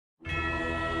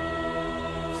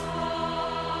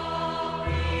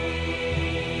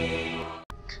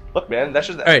Look, man, that's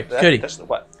just All right, Cody. That's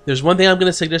what. There's one thing I'm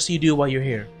gonna suggest you do while you're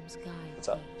here. What's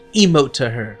up? Emote to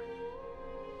her.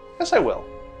 Yes, I will.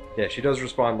 Yeah, she does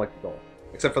respond like the doll,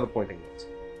 except for the pointing ones.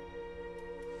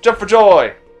 Jump for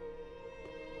joy!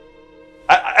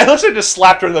 I literally just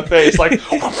slapped her in the face, like,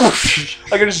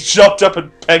 like I just jumped up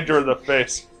and pegged her in the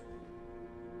face.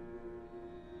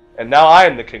 And now I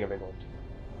am the King of England.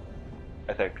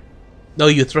 I think. No,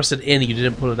 you thrust it in. You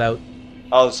didn't pull it out.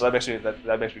 Oh, so that makes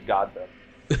me God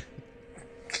then.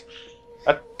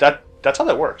 That's how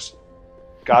that works.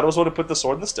 God was the one who put the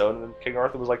sword in the stone, and then King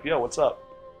Arthur was like, "Yo, what's up?"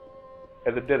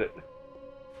 And then did it.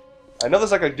 I know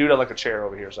there's like a dude on like a chair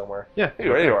over here somewhere. Yeah,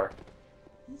 Here you are.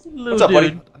 Little What's up, buddy?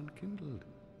 dude. Unkindled,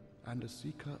 and a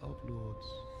seeker of lords.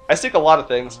 I seek a lot of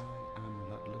things. I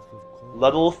am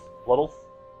Ludleth of Ludleth.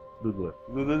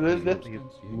 Ludleth.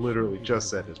 He literally just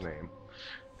said his name.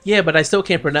 Yeah, but I still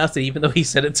can't pronounce it, even though he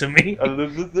said it to me.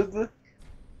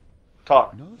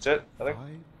 Talk. No, That's it, I think.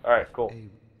 I Alright, cool.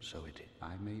 am so it is.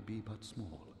 I may be but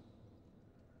small,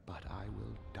 but I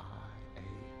will die a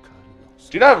colossus.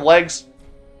 Do you not have legs?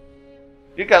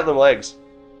 You got them legs.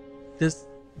 Does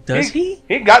he?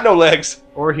 He ain't got no legs.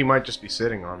 Or he might just be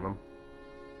sitting on them.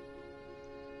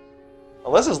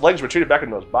 Unless his legs retreated back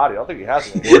into his body. I don't think he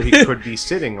has them. Or he could be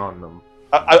sitting on them.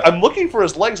 I'm looking for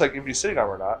his legs, like if he's sitting on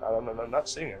them or not. I'm not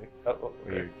seeing any. Oh,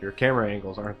 okay. Your camera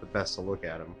angles aren't the best to look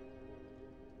at him.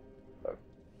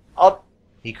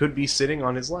 He could be sitting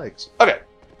on his legs. Okay.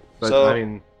 But, So, I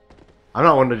mean, I'm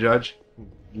not one to judge.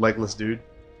 Legless dude.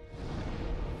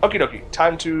 okie dokie.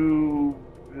 Time to...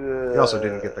 He also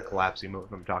didn't get the collapse emote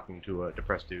from talking to a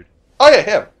depressed dude. Oh yeah,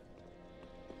 him.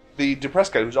 The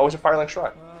depressed guy who's always a Firelink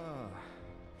Shrine.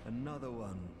 Another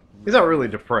one. He's not really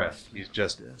depressed. He's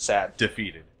just Sad.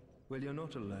 defeated. Well, you're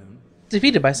not alone.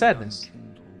 Defeated by sadness.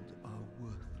 Unkindled are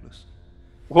worthless.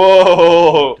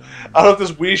 Whoa! I don't know if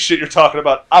this wee shit you're talking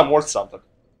about. I'm worth something.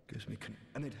 Gives me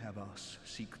and it have us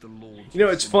seek the Lord's. You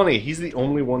know, it's funny. He's the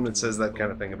only one that says that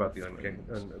kind of thing about the That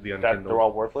Unkindled. they're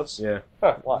all worthless? Yeah.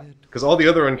 Huh, why? Because all the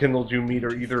other Unkindled you meet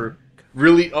are either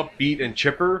really upbeat and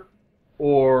chipper,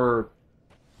 or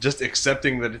just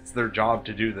accepting that it's their job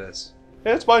to do this.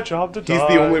 It's my job to die.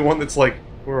 He's the only one that's like,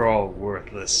 we're all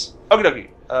worthless. Okie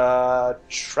dokie.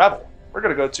 Travel. We're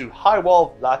gonna go to High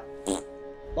Wall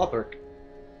Lothric.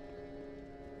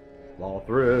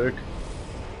 Lothric.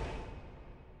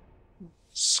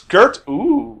 Skirt.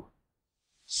 Ooh.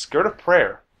 Skirt of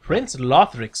Prayer. Prince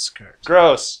Lothric's skirt.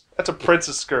 Gross. That's a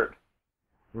prince's skirt.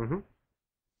 Mm-hmm.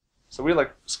 So we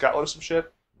like Scotland or some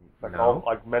shit? Like No. all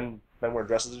like men wearing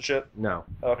dresses and shit? No.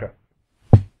 Oh, okay.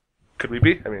 Could we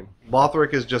be? I mean,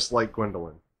 Lothric is just like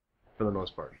Gwendolyn, for the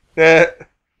most part. eh.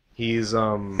 He's,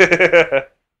 yeah,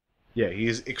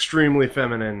 he's extremely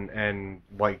feminine and,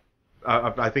 like,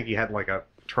 I think he had, like, a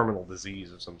terminal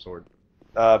disease of some sort.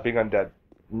 Being undead.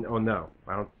 Oh, no.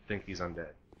 I don't think he's undead.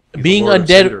 He's Being a Lord of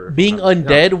Cinder. undead, being No.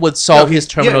 undead would solve No, his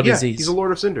terminal yeah, disease. He's a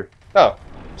Lord of Cinder. Oh,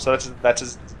 so that's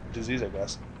his disease, I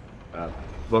guess.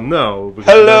 Well, no.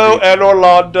 because Hello, that'd Anne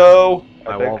Orlando. be-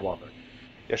 I I think. love Lothric.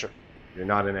 Yeah, sure. You're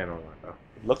not in Anne Orlando.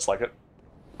 It looks like it.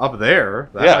 Up there,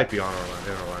 that Yeah. might be on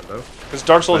Anne Orlando. Because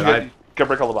Dark Souls, But you can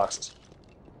break all the boxes.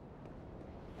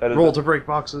 That is Roll to break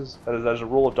boxes. that is a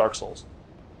rule of Dark Souls.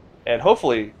 And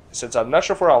hopefully, since I'm not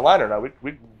sure if we're online or not,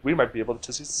 we might be able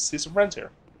to see some friends here.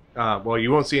 Well,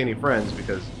 you won't see any friends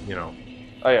because, you know,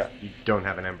 Oh yeah. you don't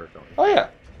have an ember going. Oh yeah.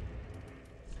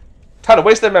 Time to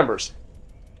waste their members.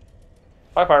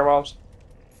 Bye, fire mobs.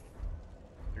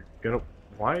 You're gonna.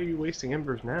 Why are you wasting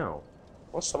embers now?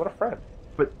 What's someone a friend?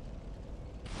 But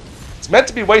It's meant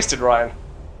to be wasted, Ryan.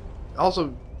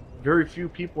 also, very few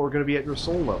people are going to be at your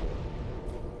soul level.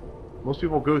 Most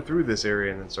people go through this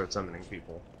area and then start summoning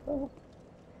people.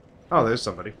 Oh, there's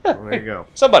somebody. Well, there you go.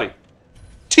 Somebody.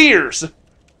 Tears.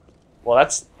 Well,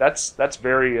 that's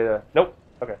very. Nope.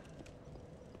 Okay.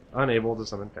 Unable to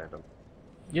summon Phantom.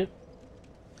 Yep.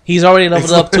 He's already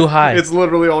leveled up too high. It's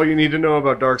literally all you need to know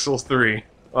about Dark Souls 3.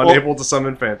 Unable to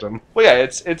summon Phantom. Well, yeah,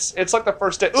 it's like the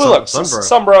first day. Ooh, Sun- look,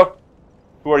 Sunbro. Sunbro.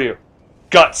 Who are you?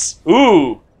 Guts.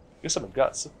 Ooh, you summon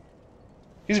Guts.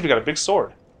 He's even got a big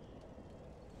sword,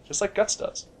 just like Guts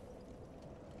does.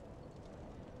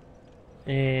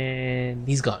 And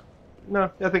he's gone.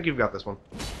 No, I think you've got this one.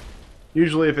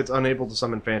 Usually if it's unable to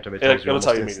summon Phantom, it tells you It'll almost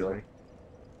tell you instantly. immediately.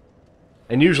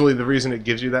 And usually the reason it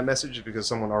gives you that message is because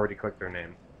someone already clicked their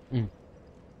name.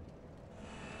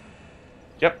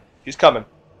 Yep, he's coming.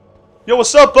 Yo,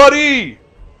 what's up, buddy?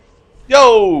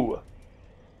 Yo,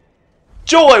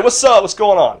 Joy, what's up? What's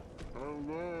going on?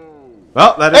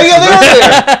 Well, that Hey, is yo,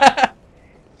 there!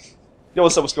 Yo,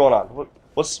 what's up? What's going on?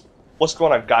 What's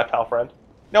going on, guy pal friend?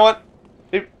 You know what?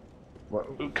 Hey, What?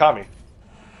 ooh, Kami.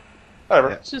 Whatever.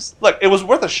 Yeah. It's just Look, it was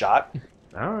worth a shot.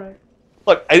 All right.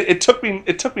 Look, it took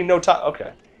me no time.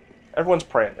 Okay. Everyone's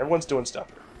praying. Everyone's doing stuff.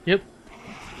 yep.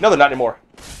 No, they're not anymore.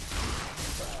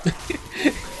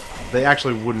 They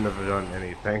actually wouldn't have done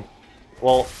anything.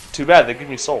 Well, too bad. They give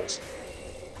me souls.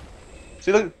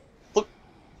 See, look at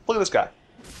this guy.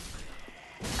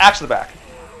 Axe to the back.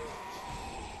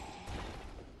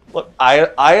 Look, I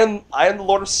am the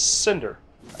Lord of Cinder,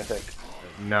 I think.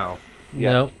 No.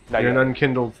 Yeah. No. Not You're yet. an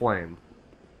unkindled flame.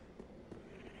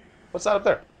 What's that up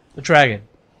there? The dragon.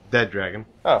 Dead dragon.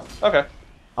 Oh, okay.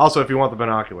 Also, if you want the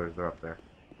binoculars, they're up there.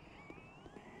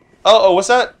 Oh, what's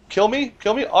that? Kill me?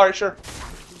 Kill me? Alright, sure.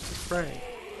 Right.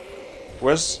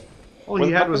 Where's... All Where's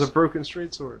he the had was a compass? broken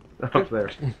straight sword up there.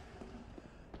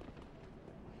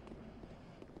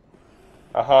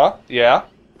 Uh-huh, yeah.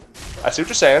 I see what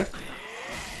you're saying.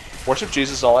 Worship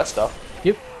Jesus, all that stuff.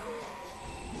 Yep.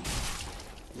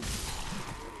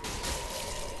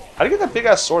 How do you get that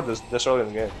big-ass sword this early in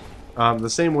the game? The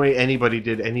same way anybody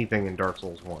did anything in Dark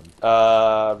Souls 1.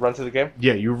 Run through the game?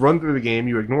 Yeah, you run through the game,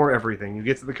 you ignore everything, you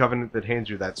get to the Covenant that hands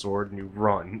you that sword, and you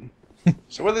run.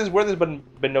 So where are these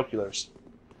binoculars?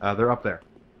 They're up there.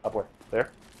 Up where? There?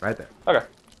 Right there. Okay.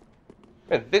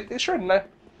 Man, they sure had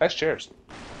nice chairs.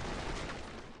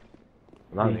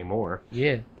 Not anymore.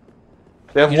 Yeah.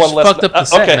 They have You one just less. fucked up the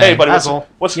set, okay, hey man. buddy, Asshole.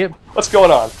 what's Yep. going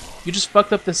on? You just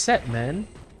fucked up the set, man.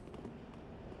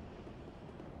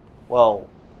 Well,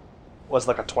 was it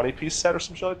like a 20-piece set or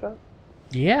some shit like that?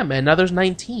 Yeah, man. Now there's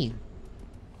 19.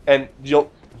 And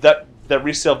that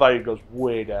resale value goes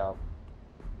way down.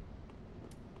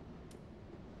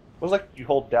 It was like you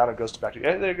hold down and it goes back to you.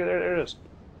 There it is.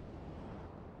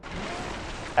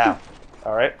 Ow.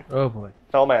 Alright. Oh boy.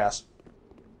 Fell on my ass.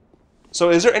 So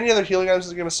is there any other healing items in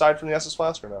the game aside from the Estus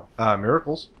Flask or no?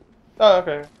 Miracles. Oh,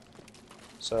 okay.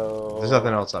 So... There's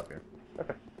nothing else up here.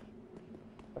 Okay.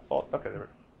 Okay, there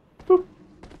we go.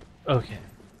 Okay.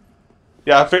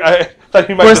 Yeah, I thought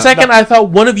you might... For a second, I thought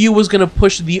one of you was gonna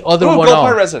push the other Ooh, one gold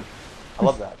fire off. resin. I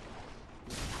love that.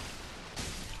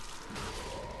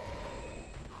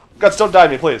 Guts, don't die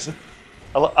me, please.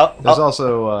 There's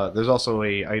also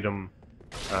a item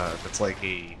that's like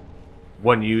a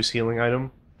one-use healing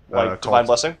item. Like Divine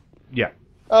Blessing? Yeah.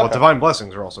 Oh, Well, okay. Divine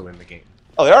Blessings are also in the game.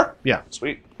 Oh, they are? Yeah.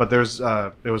 Sweet. But there's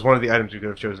it was one of the items you could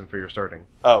have chosen for your starting.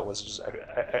 Oh, was it just an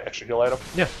extra heal item?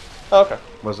 Yeah. Oh, okay.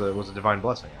 Was a Divine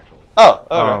Blessing actually. Oh,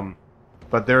 okay.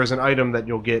 But there is an item that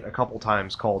you'll get a couple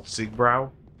times called Siegbrow.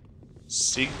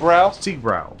 Siegbrow?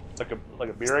 Siegbrow. It's like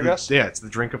a beer, I guess? Yeah, it's the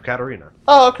drink of Katarina.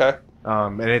 Oh, okay.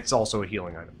 And it's also a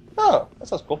healing item. Oh, that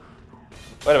sounds cool.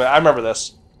 Wait a minute, I remember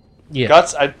this. Yeah.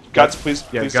 Guts, please,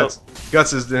 Yeah, please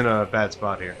Guts is in a bad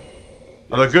spot here.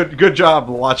 Although good job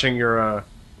watching your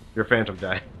Phantom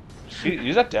die.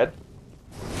 He's not dead.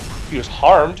 He was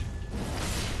harmed.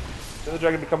 Is the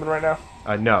dragon be coming right now?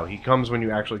 No, he comes when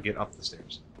you actually get up the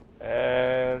stairs.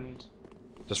 And...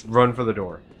 Just run for the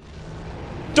door.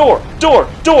 Door! Door!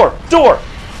 Door! Door!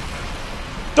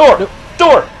 Door! Nope.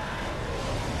 Door!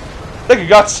 Thank you,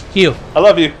 Guts. Heal. I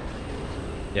love you.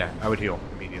 Yeah, I would heal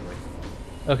immediately.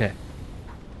 Okay.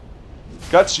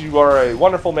 Guts, you are a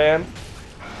wonderful man.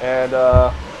 And,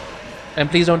 And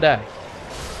please don't die.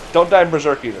 don't die in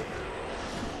Berserk either.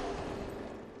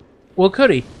 Well, could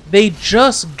he? They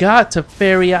just got to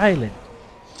Fairy Island.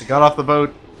 They got off the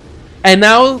boat. And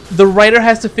now the writer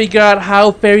has to figure out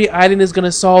how Fairy Island is going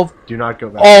to solve Do not go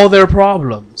back. all their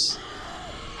problems.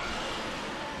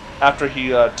 After he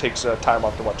takes time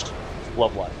off to watch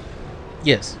Love Live.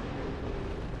 Yes.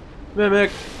 Mimic.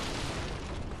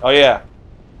 Oh, yeah.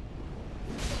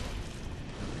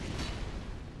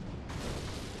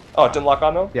 Oh, it didn't lock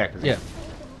on, though? Yeah. 'Cause Yeah.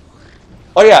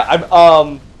 Oh, yeah.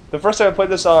 I'm, the first time I played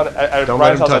this on... at Don't let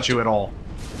Ryan's him house touch you at all.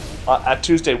 At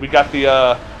Tuesday, we got the...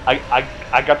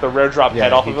 I got the rare drop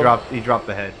head Yeah, off of him. he dropped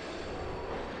the head.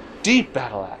 Deep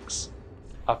battle axe.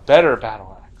 A better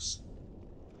battle axe.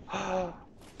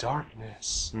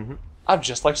 Darkness. Mm-hmm. I'm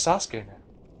just like Sasuke now.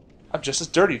 I'm just as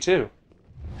dirty, too.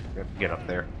 You have to get up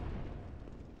there.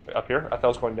 Wait, up here? I thought I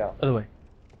was going down. Other way.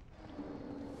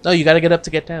 No, you got to get up to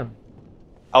get down.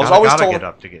 I was Gotta- always gotta told... get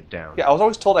up to get down. Yeah, I was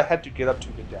always told I had to get up to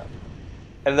get down.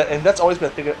 And that's always been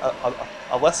a thing,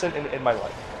 a lesson in my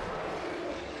life.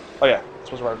 Oh yeah, I was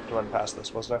supposed to run past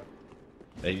this, wasn't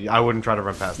I wouldn't try to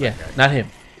run past Yeah, that guy. not him.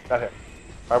 I? Not him.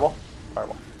 Fireball?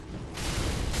 Fireball.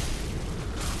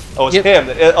 Oh, it's Yep. him.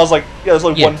 I was like, yeah, there's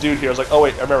only Yeah. one dude here. I was like, oh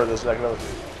wait, I remember this. Like another dude.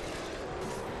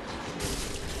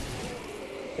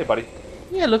 Hey, buddy.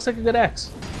 Yeah, it looks like a good axe.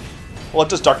 Well, it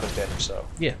does darkness damage, so.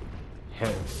 Yeah.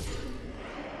 And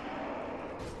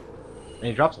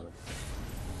he drops something.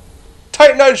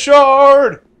 Titanite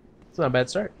shard. It's not a bad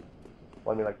start.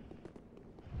 Let me like.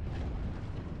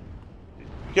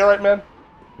 You alright, man?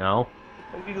 No.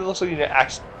 It looks like you need to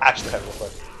axe the head real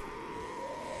quick.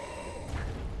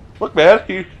 Look, man.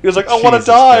 He was like, I want to Jesus,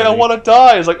 die. I Cody. want to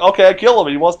die. He's like, okay, I kill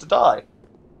him. He wants to die.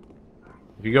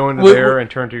 If you go into Wait, there wait. and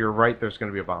turn to your right, there's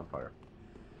going to be a bonfire.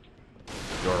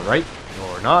 You're right,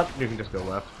 or not. You can just go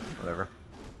left. Whatever.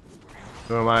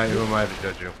 Who am I to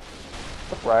judge you?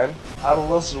 Look, Ryan, I don't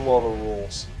listen to all the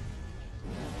rules.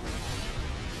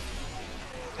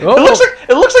 Oh.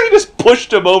 It looks like he just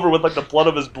pushed him over with like the blood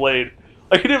of his blade.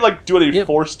 Like he didn't like do any Yep.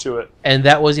 force to it. And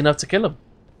that was enough to kill him.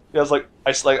 Yeah, it's like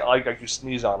like you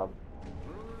sneeze on him.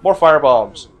 More fire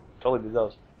bombs. Totally do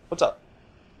those. What's up?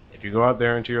 If you go out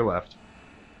there and to your left.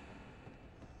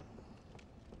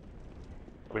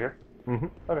 Over here? Mm-hmm.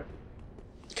 Okay.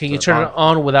 Can you So turn it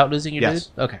on- on without losing your Yes.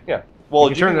 dude? Okay. Yeah. Well, You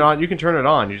can turn it on. You can turn it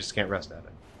on. You just can't rest at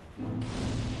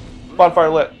it. Bonfire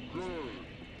lit.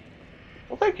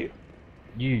 Well, thank you.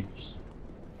 Yes.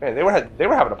 Man, they were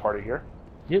having a party here.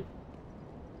 Yep.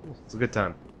 It's a good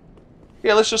time.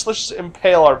 Yeah, let's just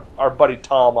impale our buddy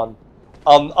Tom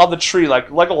on the tree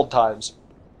like old times.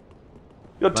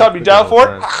 Yo, Tom, you the down good for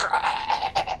old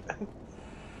it?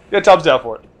 Yeah, Tom's down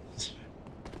for it.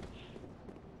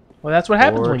 Well, that's what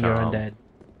happens Poor when you're Tom. undead.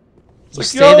 It's You like,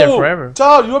 stay there "Yo, forever."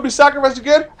 Tom, you want to be sacrificed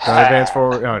again? Don't advance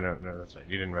forward. Oh, no, that's right.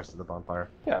 You didn't rest at the bonfire.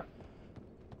 Yeah.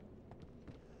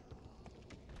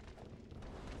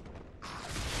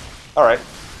 All right.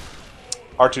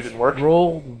 R2 didn't work.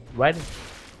 Roll right in.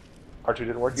 R2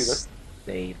 didn't work either.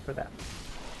 Stayed for that.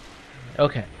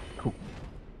 Okay. Cool.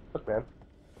 Look, man.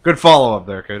 Good follow up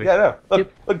there, Cody. Yeah, no. Look,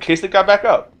 Yep. look, in case they got back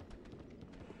up.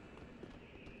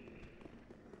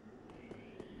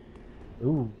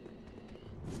 Ooh.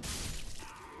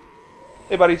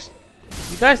 Hey, buddies.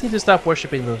 You guys need to stop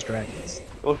worshiping those dragons.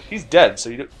 Well, he's dead, so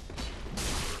you do.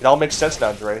 It all makes sense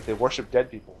now, Dre. They worship dead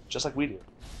people, just like we do.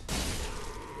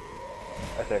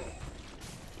 I think.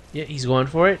 Yeah, he's going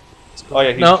for it. Oh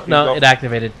yeah. No, he's no, going- it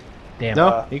activated. Damn.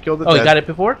 No, he killed the Oh, dead. he got it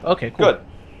before? Okay, cool. Good.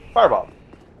 Firebomb.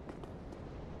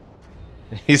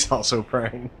 He's also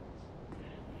praying.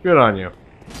 Good on you.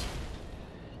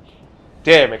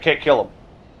 Damn, it can't kill him.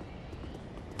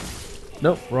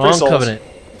 Nope, wrong souls. covenant.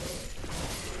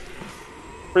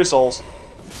 3 souls.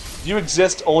 You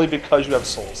exist only because you have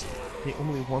souls. He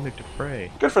only wanted to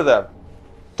pray. Good for them.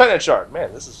 Titanite shard.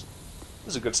 Man, this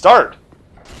is a good start.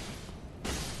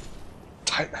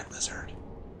 Titanite lizard.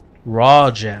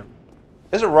 Raw gem.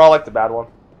 Is it raw like the bad one?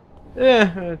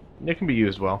 It can be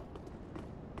used well.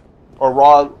 Or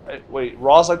raw? Wait,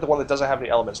 raw's like the one that doesn't have any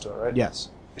elements to it, right? Yes.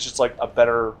 It's just like a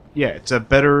better. Yeah, it's a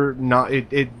better not.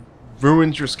 It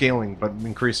ruins your scaling, but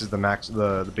increases the max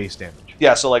the base damage.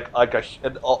 Yeah, so like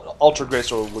an ultra great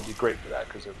sword would be great for that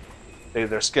because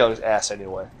their scaling is ass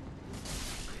anyway.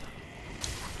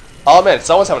 Oh man,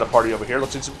 someone's having a party over here.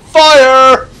 Let's do some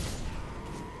fire.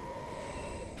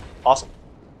 Awesome.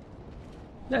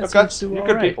 That You're seems to good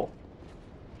alright. people.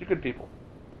 You're good people.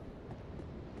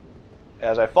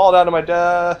 As I fall down to my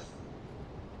death.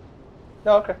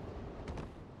 No, okay.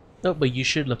 No, but you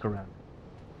should look around.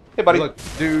 Hey, buddy. Look,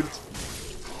 dude.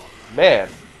 Man.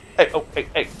 Hey, oh, hey,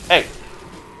 hey, hey.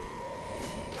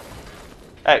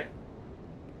 Hey.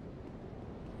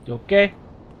 You okay?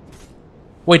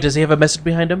 Wait, does he have a message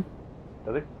behind him?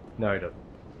 Does he? No, he doesn't.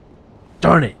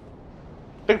 Darn it.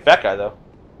 Big fat guy, though.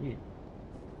 Yeah.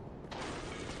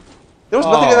 There was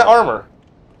nothing in that armor.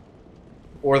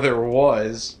 Or there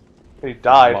was And he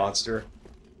died. monster.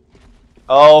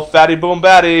 Oh, fatty boom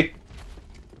batty.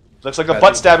 Looks like a Fatty.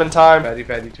 butt stabbing time. Fatty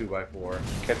 2x4.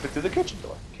 Can't fit through the kitchen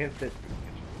door. Can't fit.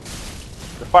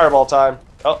 The fireball time.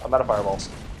 Oh, I'm out of fireballs.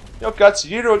 Yo, Guts,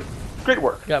 you're doing great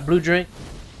work. Got blue drink?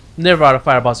 Never out of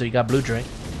fireball, so you got blue drink.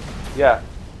 Yeah.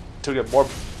 Until we get more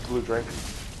blue drink.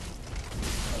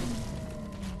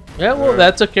 Yeah, well,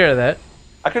 that took care of that.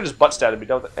 I could just butt stab and be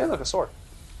done with it. Hey, look, a sword.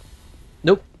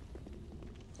 Nope.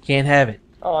 Can't have it.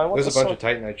 Oh, I want There's the a bunch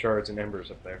sword. of Titanite shards and embers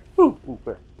up there. Ooh,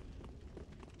 where?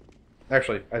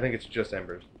 Actually, I think it's just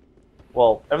embers.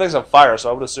 Well, everything's on fire, so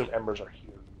I would assume embers are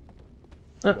here.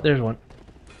 Oh, there's one.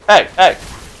 Hey, hey!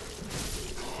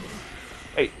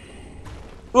 Hey.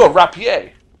 Ooh, a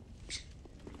rapier!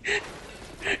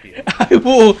 I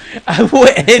will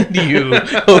end you,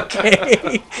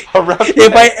 okay? A rapier!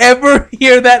 If I ever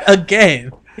hear that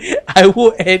again, I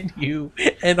will end you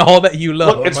and all that you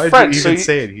love. Look, it's Why'd French, you so even you-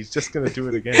 say it? He's just gonna do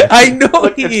it again. I know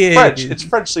Look, he it's is. French. It's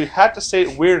French, so you have to say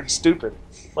it weird and stupid.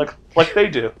 Like they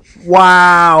do.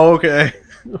 Wow. Okay.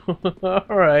 All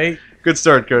right. Good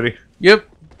start, Cody. Yep.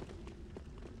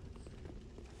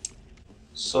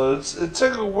 So it's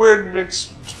like a weird mix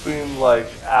between like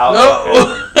out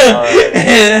No.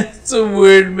 and It's a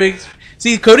weird mix.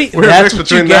 See, Cody, Weird that's mix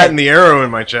what you between that get. and the arrow in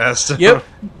my chest. Yep,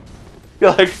 You're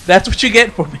like, that's what you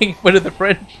get for being one of the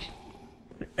French.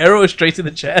 Arrow is straight to the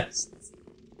chest.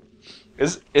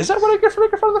 is that what I get for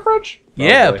making fun of the French?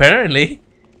 Yeah, Probably. apparently.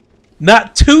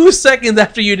 Not 2 seconds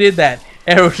after you did that,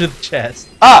 arrow to the chest.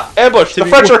 Ah, ambush! The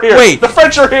French are here! wait. The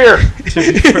French are here!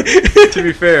 To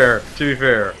be fair,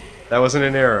 that wasn't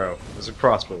an arrow. It was a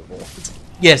crossbow bolt.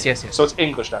 Yes. So it's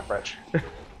English, not French.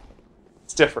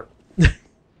 It's different.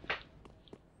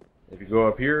 If you go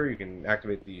up here, you can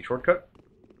activate the shortcut.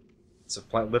 So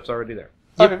plant lift's already there.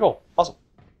 Okay, cool. Awesome.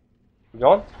 We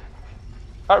going?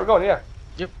 Alright, we're going, yeah.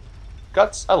 Yep.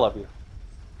 Guts, I love you.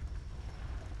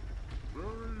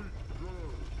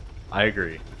 I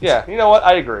agree. Yeah, you know what?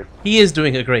 I agree. He is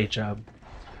doing a great job.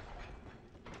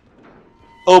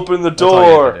 Open the That's all you have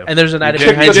door! to do. And there's an item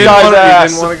kicked behind this him. guy's You ass.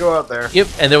 didn't want to go out there. Yep,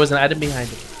 and there was an item behind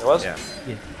him. It was? Yeah.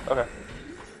 Yeah. Okay.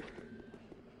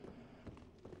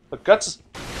 Look, Guts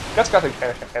got the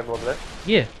handle of it.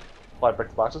 Yeah. Why break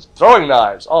the boxes? Throwing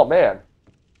knives! Oh, man.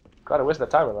 Glad I wasted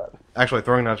that time on that. Actually,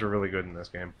 throwing knives are really good in this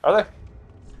game. Are they?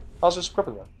 I was just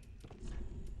equipping them.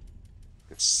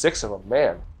 It's 6 of them,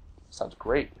 man. Sounds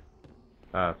great.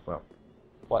 Well,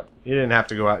 What? you didn't have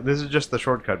to go out. This is just the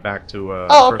shortcut back to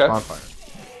Oh, first okay. bonfire.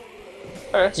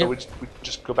 Alright, so Yep. we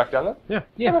just go back down there? Yeah.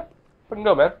 Yeah. Okay. We can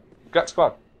go, man. Guts, come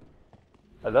on.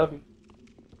 I love you.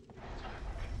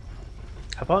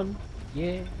 Have fun.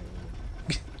 Yeah.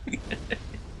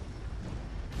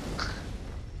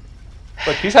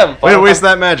 Look, he's having fun. Way to waste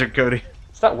that magic, Cody.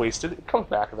 It's not wasted. It comes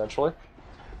back eventually.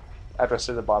 After I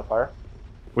sit at the bonfire.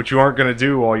 Which you aren't going to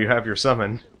do while you have your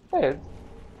summon. Hey.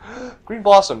 Green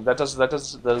Blossom. That does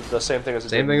the same thing as it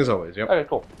Same did. thing as always, yep. Okay,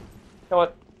 cool. You know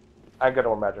what? I got no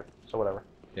more magic, so whatever.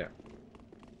 Yeah.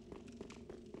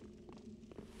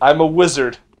 I'm a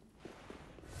wizard.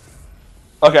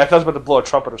 Okay, I thought I was about to blow a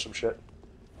trumpet or some shit.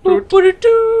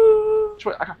 Boo-boo-doo.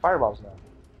 Wait, I got firebombs now.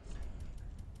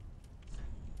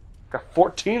 Got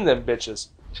 14 of them bitches.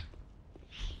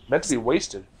 Meant to be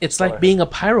wasted. It's like being a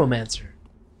pyromancer.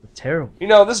 Terrible. You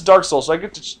know, this is Dark Souls, so I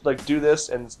get to like do this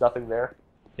and it's nothing there.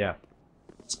 Yeah.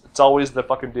 It's always the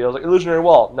fucking deal. It's like illusionary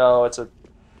wall. No, it's a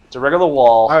regular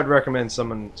wall. I would recommend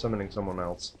summoning someone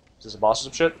else. Is this a boss or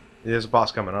some shit? There's a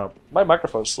boss coming up. My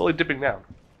microphone's slowly dipping down.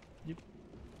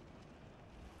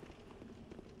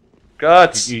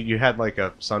 Guts. You had like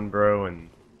a sunbro and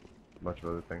a bunch of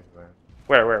other things there.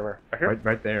 Where? Right here?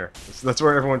 Right there. That's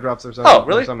where everyone drops their Oh,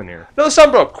 really? summon here. No,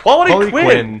 Sunbro. Quality Quality Quinn.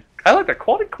 Quinn. I like that.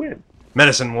 Quality Quinn.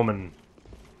 Medicine woman.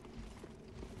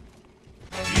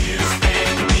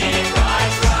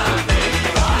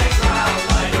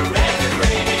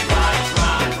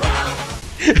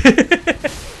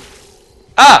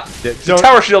 Ah! Yeah, The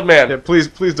Tower Shield Man. Yeah, please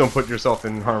don't put yourself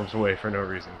in harm's way for no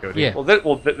reason, Cody. Yeah. Well,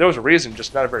 there was a reason,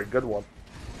 just not a very good one.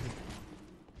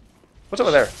 What's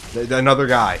over there? Another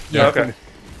guy. Yeah. Okay.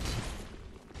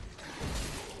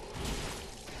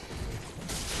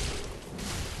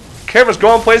 Camera's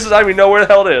going places I don't even know where the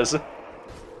hell it is.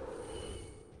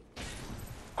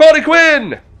 Quality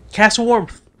Quinn! Cast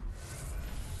warmth.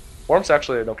 Warmth's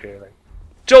actually an okay thing.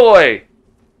 Joy!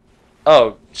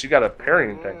 Oh, she got a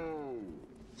parrying thing.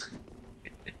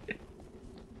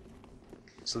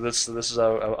 So this is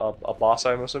a boss,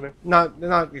 I'm assuming? Not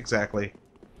exactly.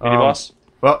 Mini boss?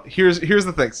 Well, here's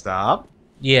the thing. Stop.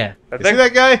 Yeah. That You see thing?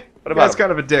 that guy? What about That's him?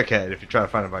 kind of a dickhead if you try to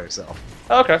find it by yourself.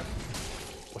 Oh, okay.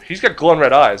 Well, he's got glowing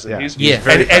red eyes, and Yeah, he's Yeah.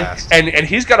 very and, fast. and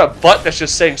he's got a butt that's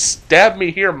just saying, "Stab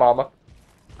me here, mama."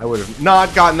 I would have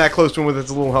not gotten that close to him with as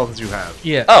little health as you have.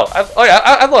 Yeah.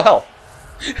 I have low health.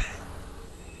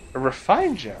 A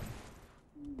refined gem.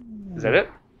 Is that it?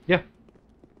 Yeah.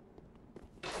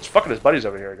 He's fucking his buddies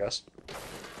over here, I guess.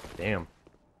 Damn.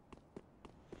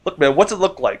 Look, man, what's it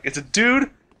look like? It's a dude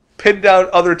pinned down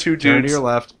other two Turn to dudes. your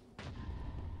left.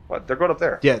 What? They're going up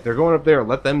there. Yeah, they're going up there.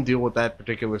 Let them deal with that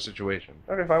particular situation.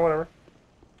 Okay, fine, whatever.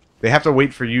 They have to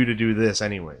wait for you to do this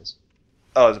anyways.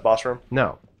 Oh, it's a boss room?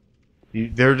 No.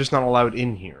 They're just not allowed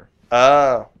in here.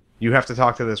 Oh. You have to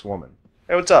talk to this woman.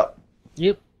 Hey, what's up?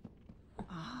 Yep.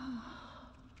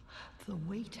 The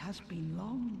wait has been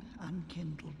long,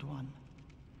 unkindled one.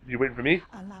 You waiting for me?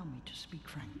 Allow me to speak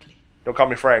frankly. Don't call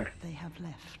me Frank. They have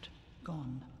left,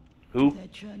 gone. Who? Their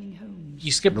churning homes.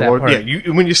 You skipped The that Lord, part. yeah,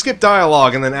 when you skip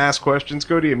dialogue and then ask questions,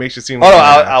 Cody, it makes you seem Oh, like no,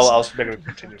 an ass. I'll make it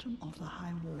continue. Bottom of the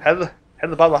high wall. Head to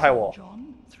the bottom of the high wall.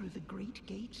 John through the great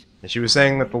gate. And she was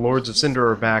saying that the Lords of Cinder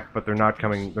are back, but they're not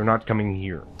coming. They're not coming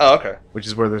here, Oh, okay. which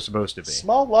is where they're supposed to be.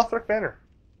 Small Lothric Manor.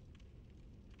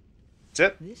 That's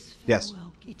it? This Yes.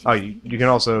 farewell, it is Oh, the you can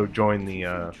also join the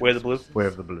Way of the Blue? Way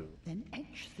of the Blue. Then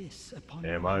etch this upon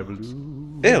Am your I hearts.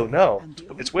 blue? Ew, no.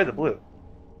 It's Way of the Blue.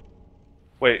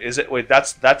 Wait, is it? Wait,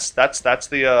 that's the.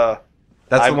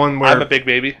 That's I'm, the one where I'm a big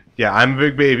baby. yeah, I'm a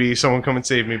big baby. Someone come and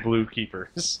save me, Blue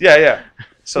Keepers. Yeah, yeah.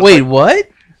 So it's Wait, like, what?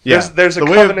 Yeah, there's a the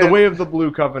covenant. the way of the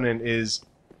Blue Covenant is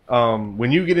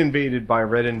when you get invaded by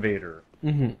Red Invader.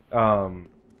 Mm-hmm.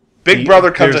 Big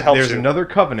Brother comes and helps There's you. another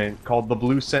covenant called the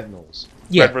Blue Sentinels.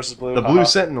 Yeah. Red versus blue. The Blue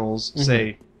Sentinels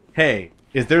say, "Hey,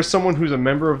 is there someone who's a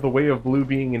member of the Way of Blue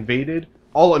being invaded?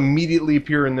 I'll immediately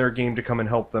appear in their game to come and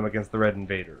help them against the Red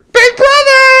Invader." Big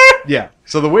Brother. Yeah.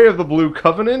 So the Way of the Blue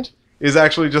Covenant is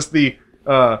actually just the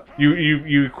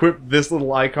you equip this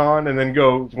little icon and then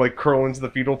go like curl into the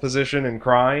fetal position and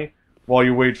cry while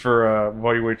you wait for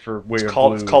Way of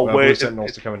Blue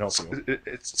Sentinels to come and help you.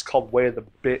 It's called Way of the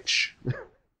Bitch.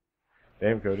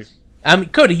 Damn, Cody. I mean,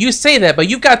 Cody, you say that, but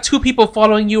you've got 2 people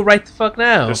following you right the fuck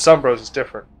now. There's some bros. It's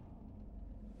different.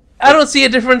 I don't see a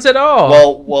difference at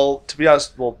all. Well, to be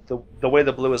honest, the Way of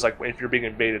the Blue is like if you're being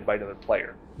invaded by another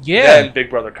player. yeah. Then Big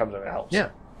Brother comes in and helps. Yeah.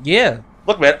 Yeah.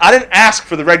 Look, man, I didn't ask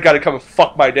for the red guy to come and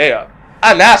fuck my day up.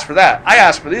 I didn't ask for that. I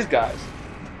asked for these guys.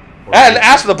 I didn't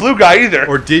ask for the blue guy either.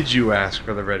 Or did you ask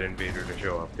for the Red Invader to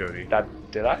show up, Cody?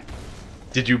 Did I?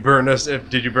 Did you burn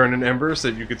an ember so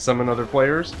that you could summon other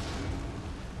players?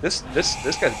 This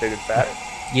guy's big and fat.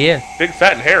 Yeah. Big,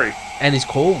 fat, and hairy. And he's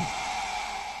cold.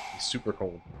 He's super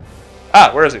cold.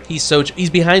 Ah, where is he? He's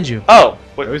behind you. Oh,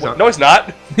 wait, No, he's not. no, he's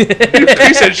not. You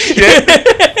piece of shit.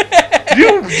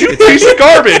 You piece of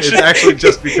garbage. It's actually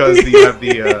just because you have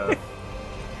the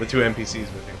 2 NPCs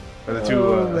with you, or the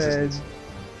 2 assistants.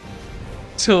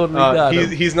 Totally got him.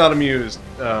 He's not amused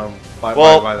by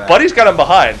Well, that. Buddy's got him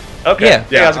behind. Okay. Yeah.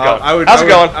 Hey, how's it going? I would, how's it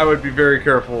going? I would be very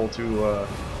careful to.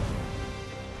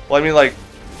 Well, I mean, like,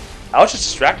 I was just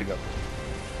distracting him.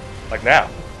 Like now.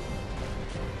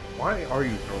 Why are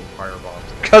you throwing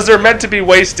firebombs? Because they're meant to be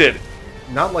wasted.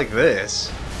 Not like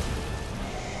this.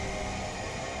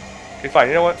 Okay, fine.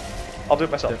 You know what? I'll do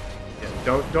it myself.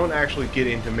 Yeah, don't actually get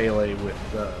into melee with.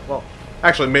 Well,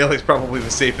 actually, melee's probably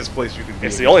the safest place you can be.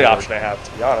 It's the only option I have,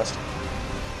 to be honest.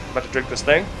 I'm about to drink this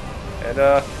thing, and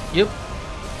Yep.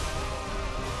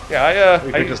 yeah,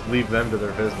 You could just leave them to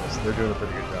their business. They're doing a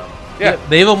pretty good job. yeah. Yep,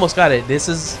 they've almost got it. This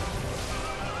is...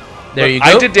 There Look, you go.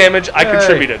 I did damage. I Hey.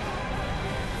 contributed.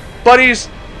 Buddies,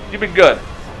 you've been good.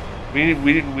 We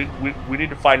need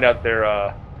to find out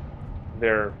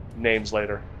their names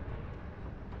later.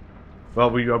 Well,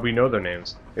 we know their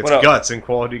names. It's What up? Guts and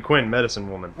Quality Quinn, Medicine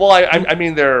Woman. Well, I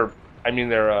mean their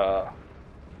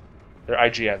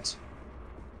IGNs.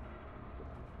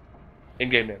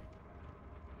 In-game name.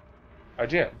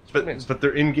 IGN. But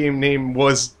their in-game name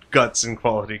was Guts and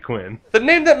Quality Quinn. The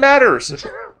name that matters.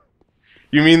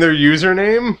 You mean their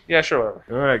username? Yeah, sure,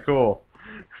 whatever. All right, cool.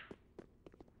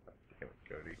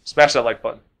 Smash that like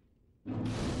button.